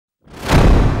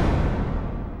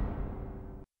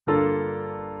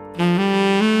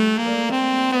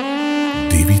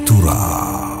Divithura.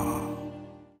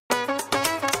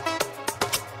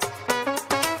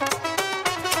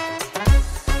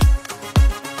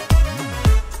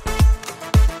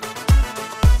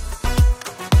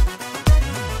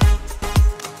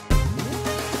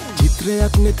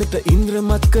 චිත්‍රයක් නෙතට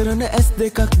ඉන්ද්‍රමත් කරන ඇස්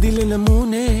දෙකක් දිලෙන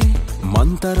මූනේ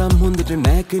මන්තරම් හොඳට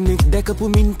නෑ කෙනෙක් දැකපු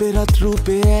මින් පෙරත්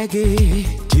රූපයගේ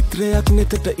චිත්‍රයක්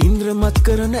නෙතට ඉන්ද්‍රමත්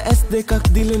කරන ඇස් දෙකක්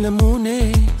දිලෙන මූනේ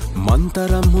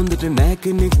මන්තරම් හොඳට නෑ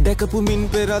කෙනෙක් දැකපු මින්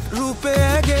පෙරත්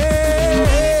රූපයගේ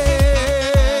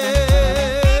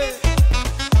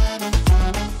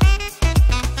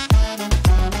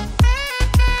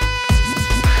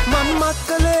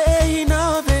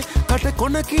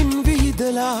කොනකින්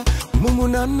විහිදලා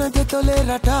මුමුණන්නද තොලේ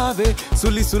රටාවේ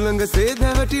සුලි සුළඟ සේ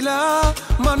දැවටිලා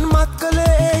මන් මත්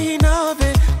කළේ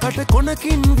හිනාවේ කට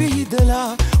කොනකින් විහිදලා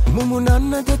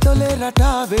මුමුණන්නද තොලේ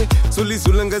රටාවේ සුලි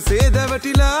සුළඟ සේ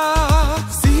දැවටිලා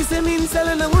සීසමින්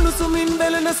සැලෙන උණුසුමින්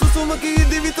බැලෙන සුසුමකී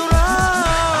දිවිතුරා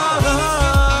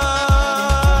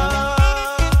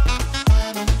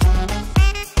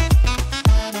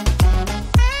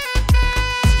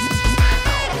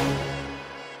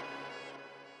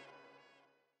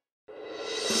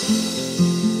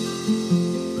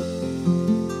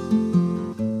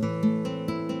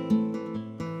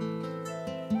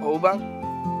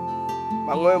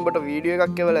මං ඔය උඹට වීඩියෝ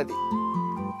එකක් එවලා ඇති.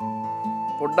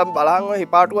 පොඩ්ඩක් බලන්න ඔය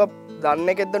හිපාටුව දන්න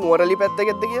එකෙක්ද නුවරඑළිය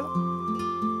පැත්තකෙක්ද කියලා.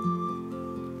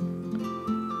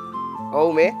 ඔව්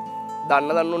මේ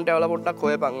දන්න දන්නුන්ට එවලා පොඩ්ඩක්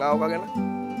හොයපන් ආවක ගැන.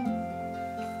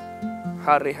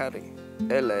 හරි හරි.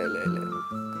 එල.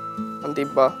 මං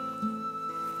තිබ්බා.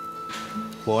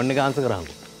 ෆෝන් එක ආන්සර් කරාම.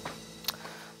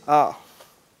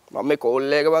 මම මේ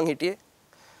කෝල් එක බං හිටියේ.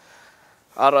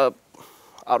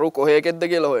 අරු කොහේකෙද්ද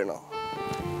කියලා හොයනවා.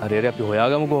 හරි අපි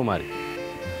හොයාගමු කොහොම හරි.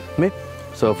 මේ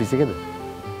ඔෆිස් එකේද?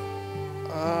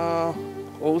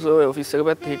 ඔව් සර් ඔෆිස් එක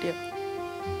පැත්තේ හිටියා.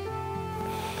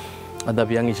 අද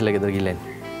අපි යන් ඉස්ලා ගෙදර ගිහලා එන්න.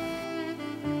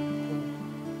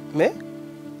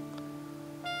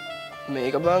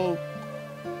 මේක බං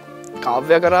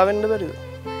කාව්‍ය කරා වෙන්න බැරිද?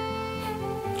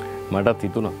 මටත්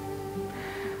හිතුණා.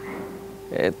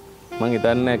 ඒත් මං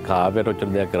හිතන්නේ කාව්‍යට ඔච්චර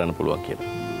දෙයක් කරන්න පුළුවන් කියලා.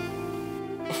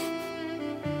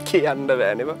 කියන්න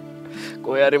බෑනේ බං.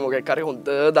 කොහේ හරි මොකෙක් හරි හොඳ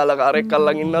දලකාරයෙක්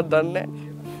අල්ලන් ඉන්නවත් දන්නේ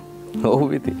නැහැ.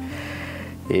 ඔව් ඉතින්.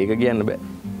 ඒක කියන්න බෑ.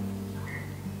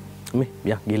 මේ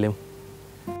යා ගිලෙමු.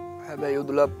 හැබැයි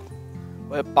උදුලා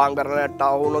ඔය පාන් කරන ඇට්ට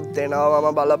ආවුනොත් එනවා මම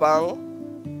බලපං.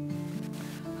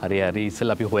 හරි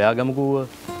ඉස්සෙල්ලා අපි හොයාගමුකෝ.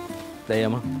 දැන්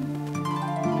යමු.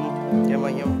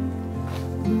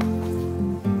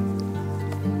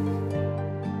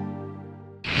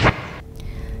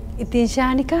 ඉතින්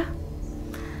ශානිකා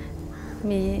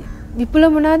මේ විපුල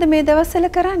මොනවාද මේ දවස්වල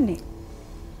කරන්නේ?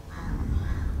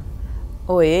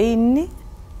 ඔය ඉන්නේ.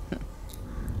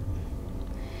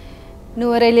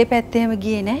 නුවරඑළිය පැත්තේම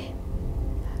ගියේ නෑ?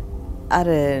 අර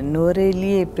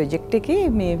නුවරඑළියේ ප්‍රොජෙක්ට් එකේ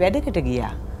මේ වැඩකට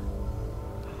ගියා.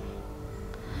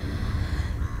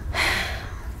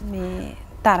 මේ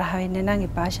තරහ වෙන්න නම්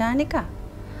එපා ශානිකා.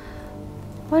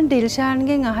 මං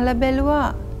ඩිල්ෂාන්ගෙන් අහලා බැලුවා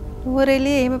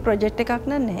නුවරඑළියේ එහෙම ප්‍රොජෙක්ට් එකක්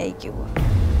නැහැයි කිව්වා.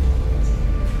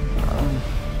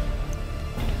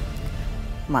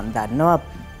 මන් දන්නවා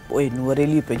ඔය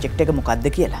නුවරඑළිය ප්‍රොජෙක්ට් එක මොකක්ද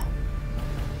කියලා.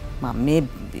 මම මේ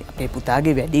අපේ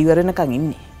පුතාගේ වැඩි ඉවරනකන්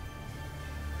ඉන්නේ.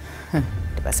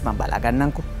 ඊට පස්සේ මම බලා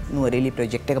ගන්නම්කෝ නුවරඑළිය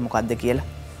ප්‍රොජෙක්ට් එක මොකක්ද කියලා.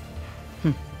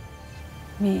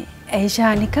 මේ ඇයි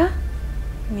ශානිකා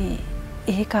මේ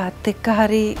ඒකත් එක්ක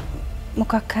හරි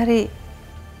මොකක් හරි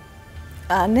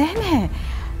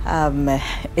නෑ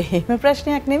එහෙම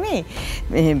ප්‍රශ්නයක් නෙමෙයි.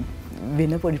 මේ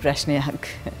වෙන පොඩි ප්‍රශ්නයක්.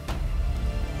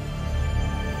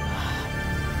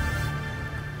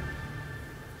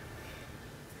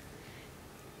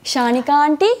 ශානිකා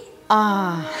ආන්ටි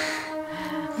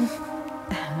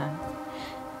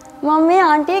මම මේ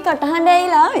ආන්ටිගේ කටහඬ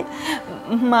ඇවිල්ලා ආවේ.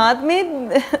 මාත් මේ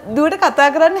දුවට කතා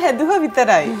කරන්න හැදුවා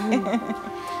විතරයි.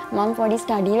 මම පොඩි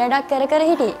ස්ටඩි වැඩක් කර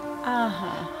හිටියේ.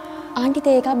 ආන්ටි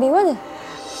තේ එකක් බිව්වද?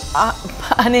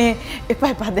 අනේ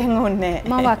එපා දැන් ඕනේ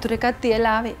මම වතුර එකක්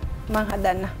තියලා ආවේ. මං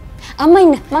හදන්න. අම්මා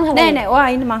ඉන්න මං හදන්න. නෑ ඔයා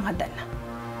ඉන්න මං හදන්න.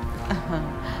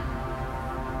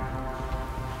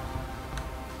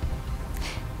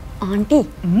 ආන්ටි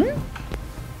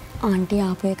ආන්ටි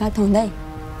ආපු එකත් හොඳයි.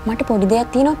 මට පොඩි දෙයක්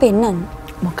තියෙනවා පෙන්නන්න.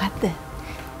 මොකද්ද?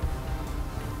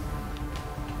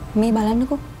 මේ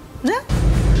බලන්නකෝ.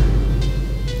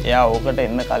 එයා ඕකට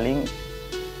එන්න කලින්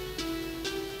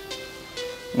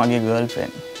මගේ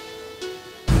ගර්ල්ෆ්‍රෙන්ඩ්.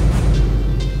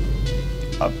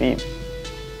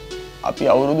 අපි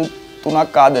අවුරුදු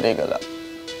 3ක් ආදරය කළා.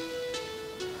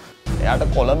 එයාට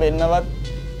කොළඹ එන්නවත්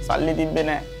සල්ලි තිබ්බේ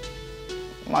නැහැ.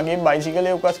 මගේ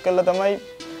බයිසිකලේ උකස් කරලා තමයි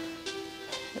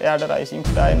එයාට රයිසින්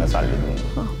ස්ටාර් එන්න සල්ලි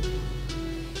දුන්නා.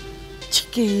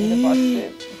 චිකේ පස්සේ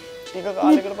ටික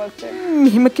කාලයකට පස්සේ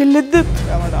මෙහෙම කෙල්ලෙක්ද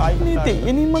එයාට ආයි මේ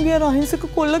දෙයනි මගේ අර අහිංසක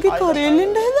කොල්ලගේ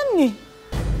කරේලෙන්ද හදන්නේ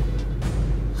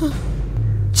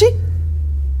චි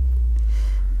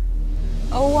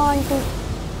ඔව් ආන්ටි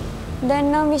දැන්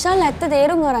නම් විශාල ඇත්ත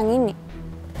තේරුම් අරන් ඉන්නේ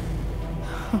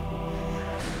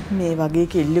මේ වගේ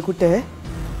කෙල්ලෙකුට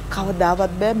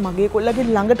කවදාවත් බෑ මගේ කොල්ලගේ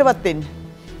ළඟටවත් එන්න.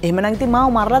 එහෙමනම් ඉතින් මාව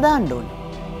මරලා දාන්න ඕනේ.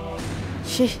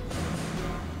 ෂී.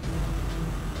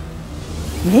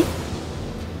 මේ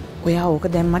ඔයා ඕක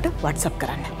දැන් මට WhatsApp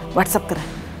කරන්න. WhatsApp කරන්න.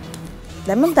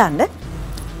 දැන් මම දාන්න.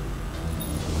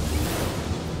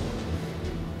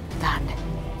 දාන්න.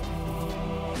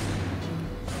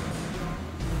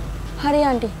 හරි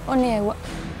ආන්ටි ඔන්න එව්වා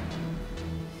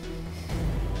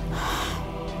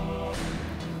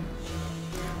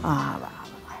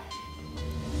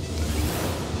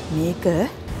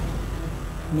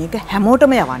මේක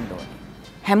හැමෝටම යවන්න ඕනේ.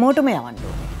 හැමෝටම යවන්න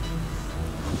ඕනේ.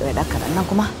 හොඳ වැඩක්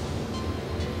කරන්නම්කෝ මා.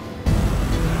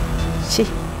 ෂී.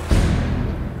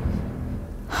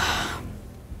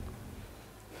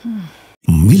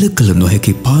 මිලකල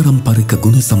නොහැකි පාරම්පරික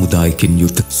ගුණ සමුදායකින්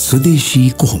යුත් ස්වදේශී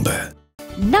කොහොඹ.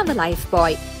 නව ලයිෆ්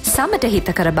බොයි සමට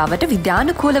හිතකර බවට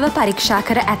විද්‍යානුකූලව පරීක්ෂා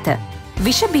කර ඇත.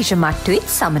 විෂ බීජ මට්ටුයි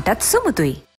සමටත්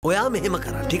සුමුදුයි. ඔයා මෙහෙම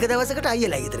කරා ටික දවසකට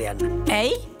අයියලා ගෙදර යන්න.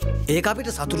 ඇයි? ඒක අපිට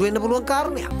සතුටු වෙන්න පුළුවන්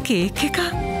කාරණයක්. කේක් එක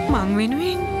මං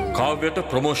වෙනුවෙන් කාව්‍යට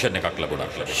ප්‍රොමෝෂන් එකක්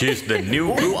ලැබුණා. She is the new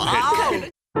group head.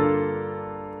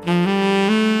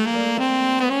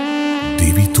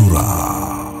 Divithura.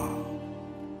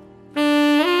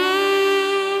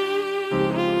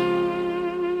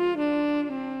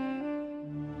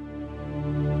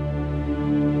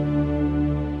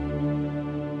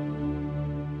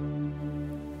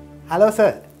 Hello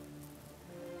sir.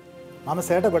 මම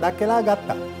සර්ට ගොඩක් වෙලා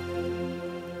ගත්තා.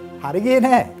 හරි ගියේ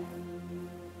නෑ.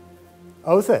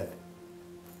 ඔව් සර්.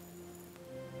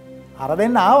 අර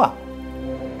දෙන්න ආවා.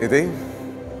 ඉතින්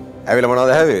ඇවිල්ලා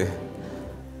මොනවද හැවේ?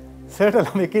 සර්ට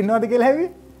ළමෙක් ඉන්නවද කියලා හැවි?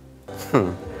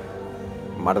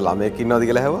 මට ළමෙක් ඉන්නවද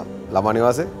කියලා හැවුවා? ළමා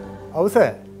නිවාසේ? ඔව්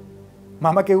සර්.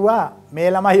 මම කිව්වා මේ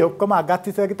ළමයි ඔක්කොම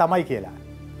අගස්ති සර්ගේ තමයි කියලා.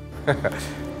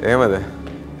 එහෙමද?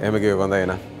 එහෙම කිව්ව කොන්දයි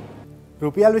නා.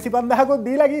 රුපියල් 25000ක්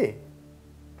දීලා ගියේ.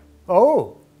 ඔව්.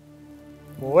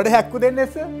 මොඩ හැක්කු දෙන්නේ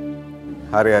සර්.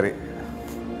 හරි හරි.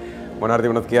 මොන හරි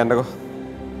තිබුණත් කියන්නකෝ.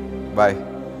 බයි.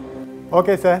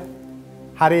 ඕකේ සර්.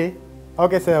 හරි.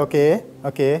 ඕකේ සර් ඕකේ.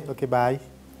 ඕකේ බයි.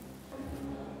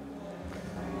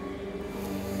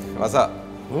 රසා.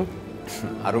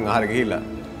 අරුන් ආහාර ගිහිල්ලා.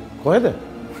 කොහෙද?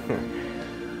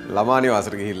 ළමා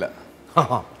නිවාසෙට ගිහිල්ලා.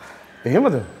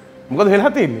 එහෙමද? මොකද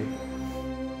වෙලා තියෙන්නේ?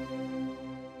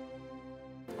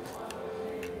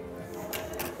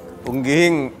 උන්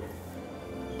ගිහින්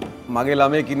මගේ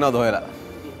ළමයෙක් ඉන්නවද හොයලා?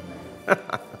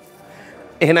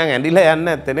 එහෙනම් ඇඬිලා යන්න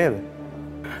නැත්තේ නේද?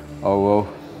 ඔව් ඔව්.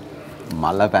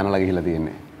 මල්ල පැනලා ගිහිල්ලා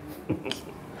තියෙන්නේ.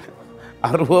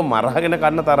 අරුව මරාගෙන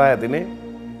කන්න තරහ ඇතිනේ.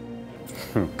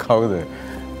 කවුද?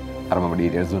 අර මම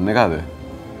ඩීටේල්ස් දුන්නේ කාද?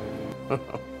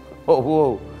 ඔව්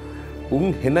ඔව්. උන්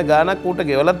හෙන ගානක් උට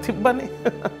ගෙවලත් තිබ්බනේ.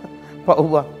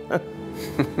 පව්වා.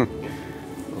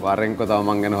 වරෙන්කෝ තව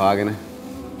මං ගැන හොයාගෙන.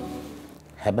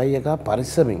 හැබැයි එකා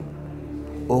පරිස්සමින්.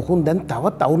 ඕකුන් දැන්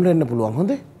තවත් අවුල් වෙන්න පුළුවන්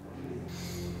හොඳේ?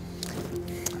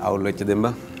 අවුල් වෙච්ච දෙම්බ.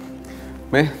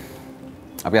 මේ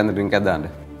අපි යන්න ඩ්‍රින්ක් එකක් දාන්න.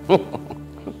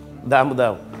 දාමු.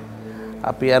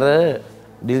 අපි අර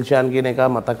ඩිල්ෂාන් කියන එක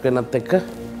මතක් වෙනත් එක්ක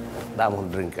දාමු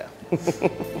ඩ්‍රින්ක් එක.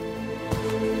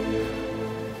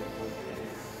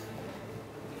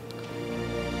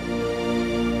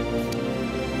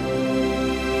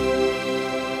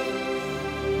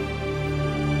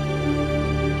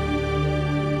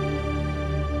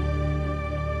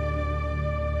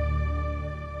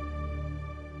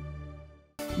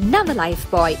 නව ලයිෆ්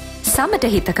බොයි සමට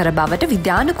හිතකර බවට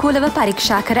විද්‍යානුකූලව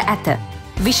පරීක්ෂා කර ඇත.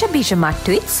 විෂ බීජ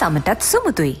මට්ටුයි සමටත්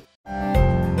සුමුදුයි.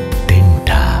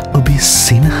 ටෙන්ටා ඔබේ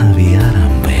සිනහවේ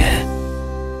ආරම්භය.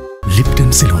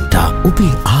 ලිප්ටන් සිලොන්ටා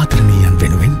ඔබේ ආදරණීයන්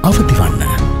වෙනුවෙන් අවදිවන්න.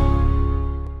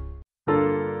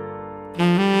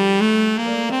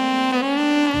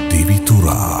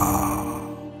 Divithura.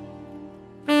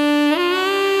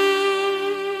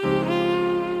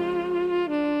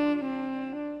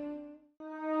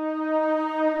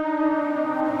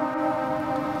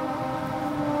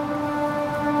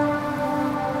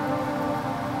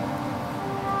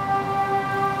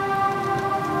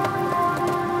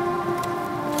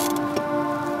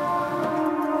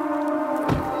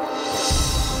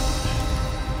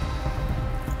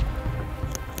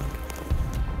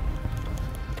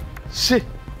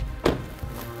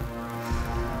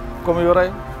 කොම ඉවරයි.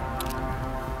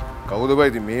 කවුද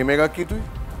බයිද මේ එකක් හිතුවේ?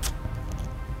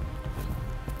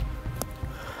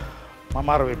 මම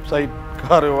අර වෙබ්සයිට්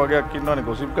කාර්යෝ වගේක් ඉන්නවනේ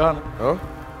ගොසිප් ගන්න. ඔව්.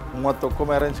 මමත් ඔක්කොම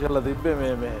arrange කරලා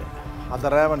තිබ්බේ මේ අද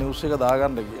රෑම නිවුස් එක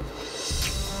දාගන්න කියලා.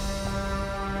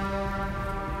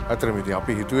 අතරම ඉතින්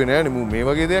අපි හිතුවේ නෑනේ මූ මේ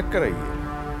වගේ දෙයක් කරයි කියලා.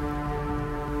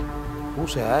 ඌ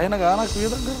සෑහෙන ගාණක්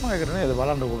වියදම් කරනවා ඒකට නේද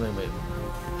බලන්නකො මේ.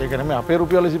 ඒක නෙමෙයි අපේ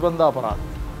රුපියල් 25000 අපරාධ.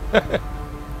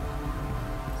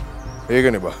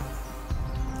 ඒකනේ බා.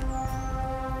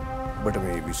 ඔබට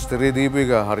මේ විස්තරේ දීපු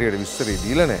එක හරියට විස්තරේ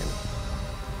දීලා නෑනේ.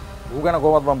 ඌ ගැන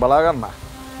කොහොමද මම බලා ගන්නා?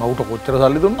 මම ඌට කොච්චර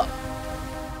සල්ලි දුන්නා?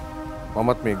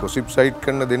 මමත් මේ ගොසිප් සයිට්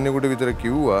කරන දෙන්නෙකුට විතර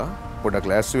කිව්වා පොඩක්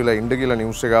ලෑස්ති වෙලා ඉන්න කියලා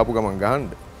නිවුස් එක ආපු ගමන් ගහන්න.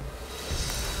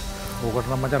 ඕකට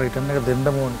නම් මචං රිටර්න් එක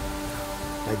දෙන්නම ඕනේ.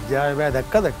 ලැජ්ජාවේ බෑ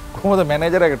දැක්කද? කොහොමද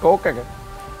මැනේජර් එක ටෝක් එක?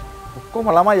 ඔක්කොම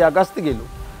ළමයි අගස්ති ගිලු.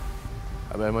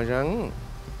 හැබැයි මචං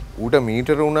ඌට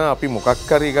මීටර වුණා අපි මොකක්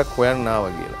හරි එකක් හොයන්න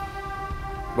ආවා කියලා.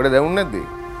 ඔබට දැනුන්නේ නැද්ද?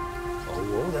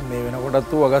 ඔව් දැන් මේ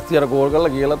වෙනකොටත් ඌ අගස්තියට කෝල්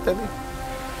කරලා කියලාත් ඇති.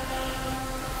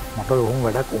 මට උන්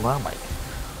වැඩක් වුණාමයි.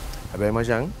 හැබැයි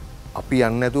මචං අපි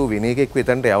යන්නේ නැතුව වෙන එකෙක්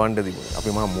වෙතන්ට යවන්න තිබුණා. අපි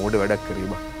මහා මෝඩ වැඩක් කරේ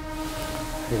බා.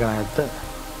 ඒක නෑ ඇත්ත.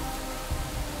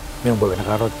 මේ උඹ වෙන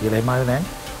කාටවත් කියලා එහෙම ආවේ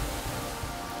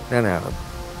නෑනේ. නෑ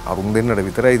අරුන් දෙන්නට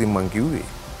විතරයි ඉතින් මං කිව්වේ.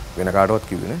 වෙන කාටවත්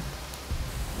කිව්වේ නෑ.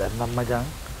 දැන් නම් මචං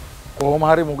කොහොම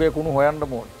හරි මුගේ කුණු හොයන්න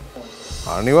ඕනේ.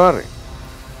 අනිවාර්යෙන්.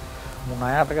 මුණ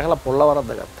අයට ගහලා පොල්ල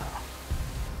වරද්ද ගත්තා.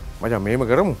 මචං මේම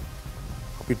කරමු.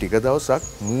 අපි ටික දවසක්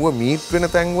මුව මීට් වෙන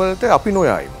තැන් වලට අපි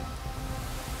නොයයිමු.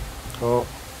 ඔව්.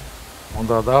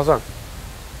 හොඳ අදහසක්.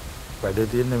 වැඩේ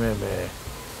තියෙන්නේ මේ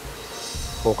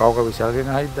කෝකවක විශාලගෙන්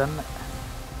ආයිත් දන්නේ.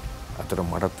 අතට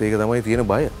මටත් ඒක තමයි තියෙන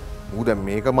බය. ඌ දැන්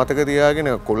මේක මතක තියාගෙන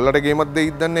කොල්ලට ගේමක්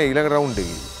දෙයිද දන්නේ ඊළඟ රවුන්ඩ්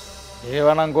එකේ.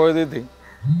 ඒවනම් කොයිද ඉතින්?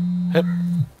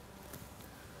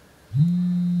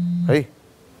 හයි.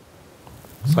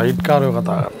 සයිට් කාර්යෝ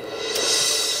කතා කරා.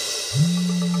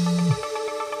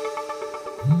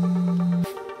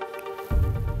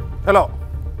 හෙලෝ.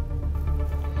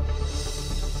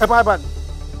 එපා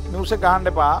නිවුස් එක ගහන්න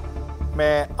එපා.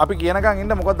 මේ අපි කියනකම්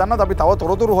ඉන්න මොකද දන්නවද අපි තව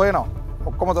තොරතුරු හොයනවා.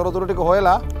 ඔක්කොම තොරතුරු ටික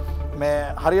හොයලා මේ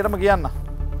හරියටම කියන්න.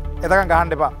 එතකන්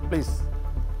ගහන්න එපා ප්ලීස්.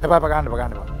 එපා ගහන්න එපා.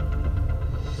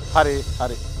 හරි.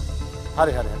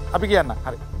 අපි කියන්න.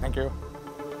 හරි. thank you.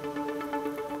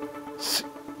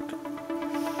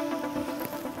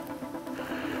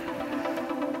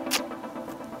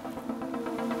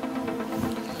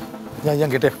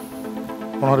 යන් ගෙට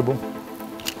මොනවද බොම්?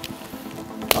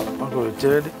 මම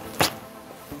කොච්චරද?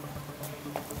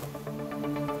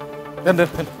 එන්න.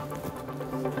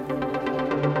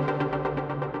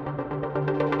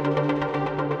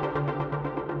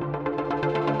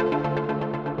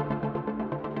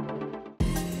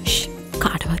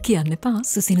 කාටවත් කියන්න එපා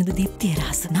සුසිනුදු දීප්තිය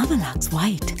රහස නවලක්ස්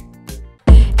white.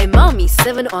 Emami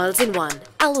 7 oils in 1.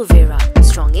 Aloe vera.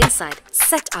 Strong inside,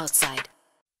 set outside.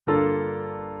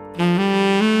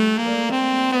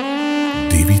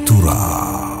 Divithura.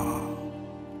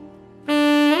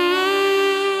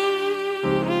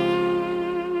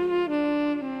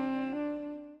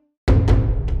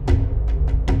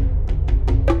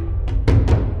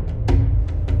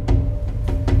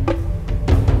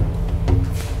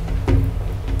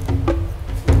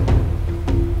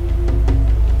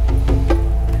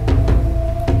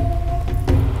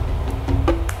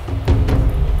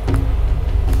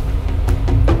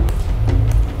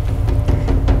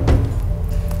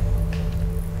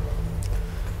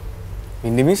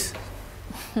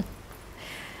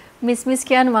 Miss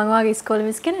කියන මං වගේ ඉස්කෝලේ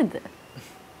මිස් කෙනෙක්ද?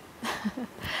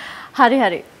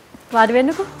 හරි. වාඩි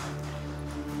වෙන්නකෝ.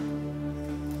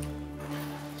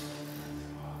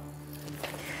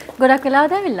 ගොඩක්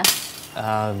වෙලාවද ඇවිල්ලා?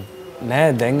 නෑ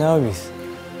දැන් ආව මිස්.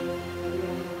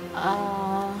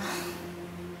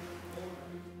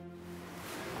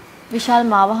 විශාල්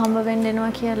මාව හම්බ වෙන්න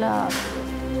එනවා කියලා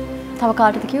තව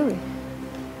කාටද කිව්වේ?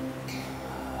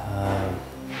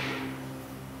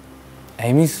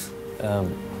 ඇයි මිස්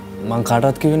මං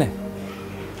කාටවත් කිව්වේ නෑ.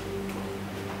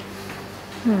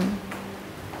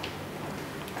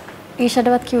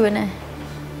 ඊෂටවත් කිව්වේ නෑ.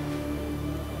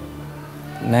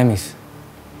 නෑ මිස්.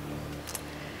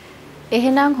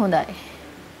 එහෙනම් හොඳයි.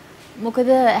 මොකද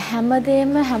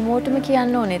හැමදේම හැමෝටම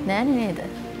කියන්න ඕනෙත් නෑනේ නේද?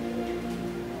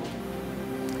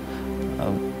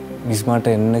 මිස් මට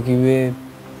එන්න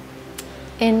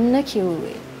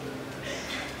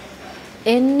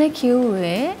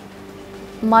කිව්වේ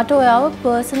මට ඔයාව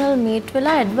පර්සනල් මීට්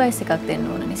වෙලා ඇඩ්වයිස් එකක් දෙන්න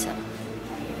ඕන නිසා.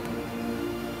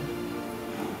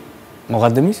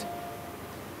 මොකද්ද මිස්?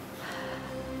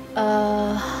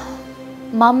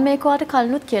 මම මේක ඔයාලට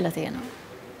කලිනුත් කියලා තියෙනවා.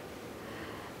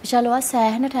 විශාල ඔයා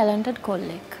සෑහෙන ටැලන්ටඩ්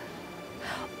කොල්ලෙක්.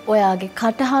 ඔයාගේ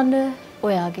කටහඬ,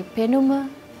 ඔයාගේ පෙනුම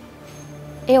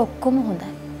ඒ ඔක්කොම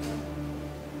හොඳයි.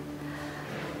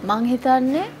 මං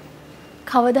හිතන්නේ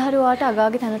කවදා හරි ඔයාට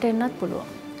අගාගේ තැනට එන්නත් පුළුවන්.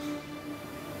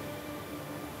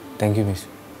 thank you miss.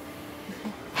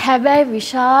 හැබැයි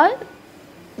විශාල්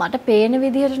මට පේන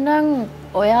විදිහට නම්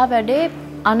ඔයා වැඩේ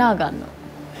අනා ගන්නවා.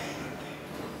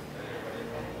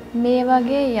 මේ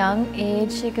වගේ young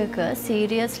age එකක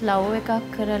serious love එකක්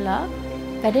කරලා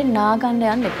වැඩේ නා ගන්න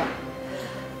යන්න එපා.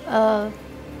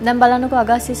 දැන් බලන්නකෝ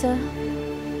අගස්සිස.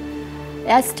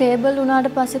 එයා ස්ටේබල් වුණාට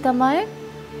පස්සේ තමයි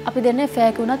අපි දෙන්නේ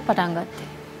ෆේක් වුණත් පටන් ගත්තේ.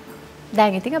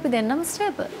 දැන් ඉතින් අපි දෙන්නම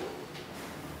ස්ටේබල්.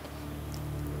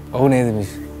 ඔව් නේද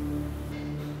මිස්?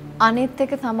 අනිත්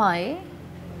එක තමයි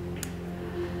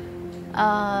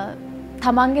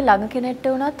තමන්ගේ ළඟ කෙනෙක්ට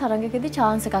වුණත් තරඟකදී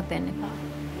chance එකක් දෙන්න එපා.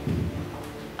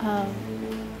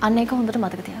 අන්න ඒක හොඳට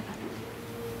මතක තියාගන්න.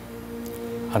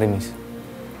 හරි මිස්.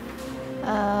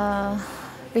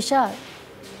 විශාල්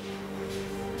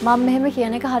මම මෙහෙම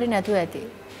කියන එක හරි නැතුව ඇති.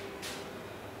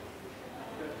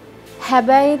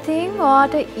 හැබැයි ඉතින්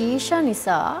ඔයාට ඊෂා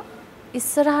නිසා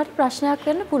ඉස්සරහට ප්‍රශ්නයක්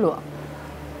වෙන්න පුළුවන්.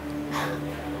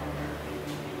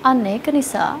 අන්න ඒක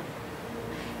නිසා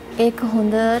ඒක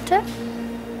හොඳට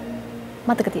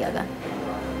මතක තියාගන්න.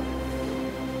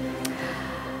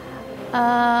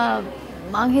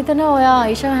 මං හිතනවා ඔයා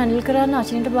ඊෂා හැන්ඩල් කරන්න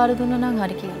අචිනිට බාර දුන්නා නම්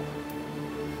හරි කියලා.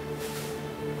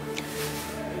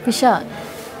 විශාල්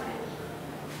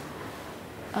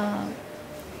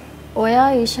ඔයා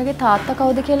ඊෂාගේ තාත්තා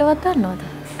කවුද කියලාවත් දන්නවද?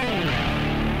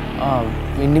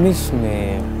 වින්ඩි මිස් මේ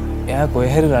එයා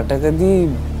කොහේ හරි රටකදී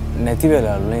නැති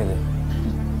වෙලාලු නේද?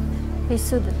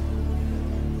 පිස්සුද?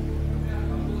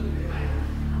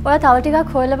 ඔයා තව ටිකක්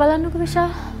හොයලා බලන්නකෝ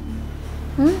විශාල්.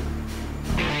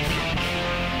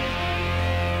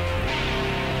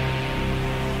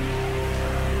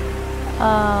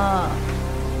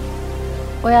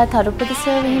 ඔයා තරුපති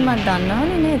සර් හිමත්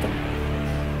දන්නවනේ නේද?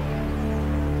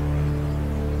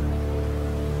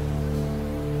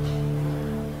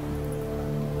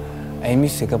 ඇයි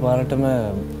මිස් එකපාරටම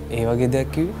ඒ වගේ දෙයක්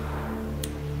කිව්වේ?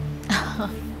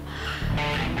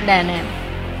 නෑ නෑ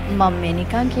මම මේ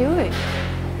නිකන් කිව්වේ.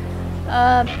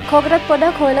 කෝකටත්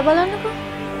පොඩ්ඩක් හොයලා බලන්නකෝ.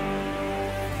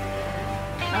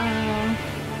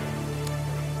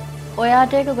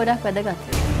 ඔයාට ඒක ගොඩක් වැදගත්.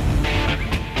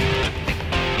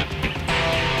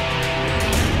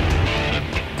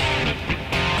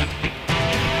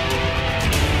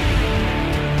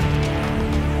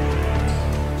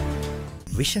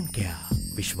 විෂන් කෙයා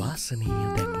විශ්වාසනීය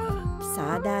දැක්ම.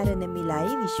 සාධාරණ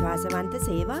මිලයි විශ්වාසවන්ත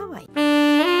සේවාවයි.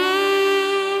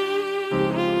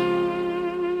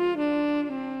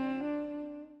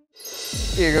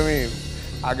 ඒක මේ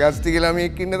අගස්තික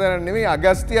ළමයෙක් ඉන්න තැන නෙමෙයි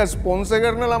අගස්තිය ස්පොන්සර්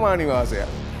කරන ළමා නිවාසයක්.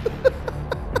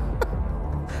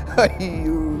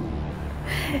 අයියෝ.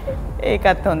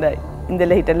 ඒකත් හොඳයි.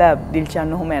 ඉඳලා හිටලා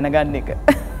දිල්ෂාන් ඔහොම යනගන්න එක.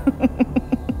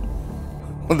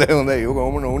 හොඳයි හොඳයි. ඔක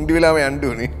ඔහොම නොඋන්ඩි වෙලාම යන්න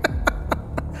ඕනේ.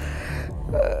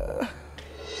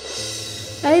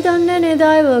 ඇයි දන්නේ නේද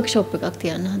ආයේ වර්ක්ෂොප් එකක්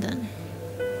තියන්න හදන්නේ?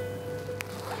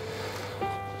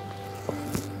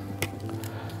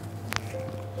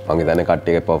 මං හිතන්නේ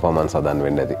කට්ටියගේ පර්ෆෝමන්ස් හදන්න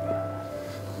වෙන්න ඇති.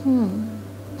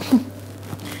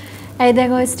 ඇයි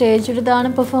දැන් ඔය ස්ටේජ් එකට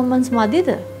දාන පර්ෆෝමන්ස් මදිද?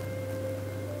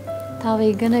 තව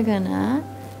ඉගෙනගෙන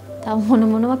තව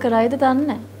මොනව කරයිද දන්නේ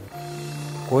නැහැ.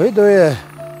 කොහෙද ඔය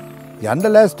යන්න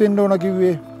ලෑස්ති වෙන්න ඕන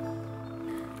කිව්වේ?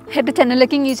 හෙට channel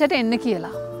එකකින් ඊසට එන්න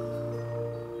කියලා.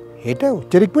 හෙට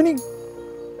උච්චරික්මනින්?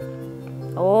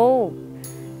 ඔව්.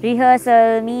 රිහර්සල්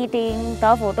මීටින්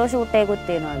තව ෆොටෝ ෂූට් එකකුත්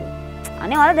තියෙනවලු.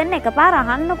 අනේ ඔයාලා දෙන්න එකපාර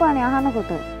අහන්නකෝ අනේ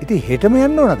අහනකොට. ඉතින් හෙටම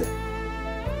යන්න ඕනද?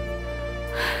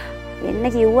 එන්න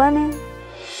කිව්වනේ.